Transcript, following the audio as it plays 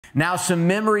Now some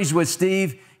memories with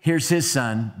Steve. Here's his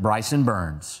son, Bryson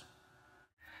Byrnes.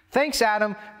 Thanks,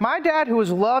 Adam. My dad, who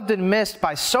was loved and missed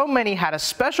by so many, had a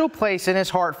special place in his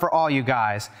heart for all you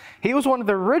guys. He was one of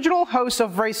the original hosts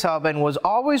of Race Hub and was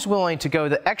always willing to go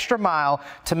the extra mile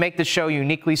to make the show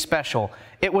uniquely special.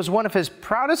 It was one of his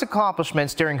proudest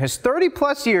accomplishments during his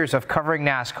 30-plus years of covering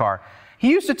NASCAR. He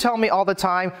used to tell me all the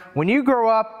time, when you grow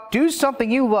up, do something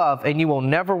you love and you will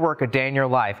never work a day in your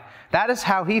life. That is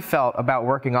how he felt about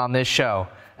working on this show.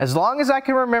 As long as I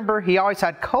can remember, he always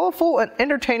had colorful and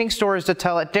entertaining stories to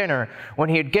tell at dinner when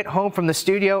he'd get home from the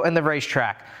studio and the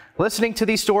racetrack. Listening to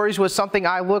these stories was something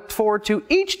I looked forward to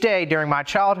each day during my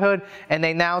childhood, and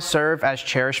they now serve as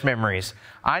cherished memories.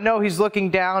 I know he's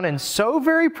looking down and so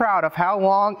very proud of how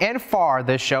long and far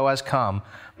this show has come.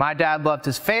 My dad loved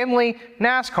his family,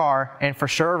 NASCAR, and for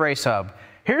sure Race Hub.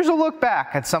 Here's a look back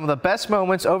at some of the best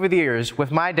moments over the years with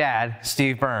my dad,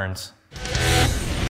 Steve Byrnes.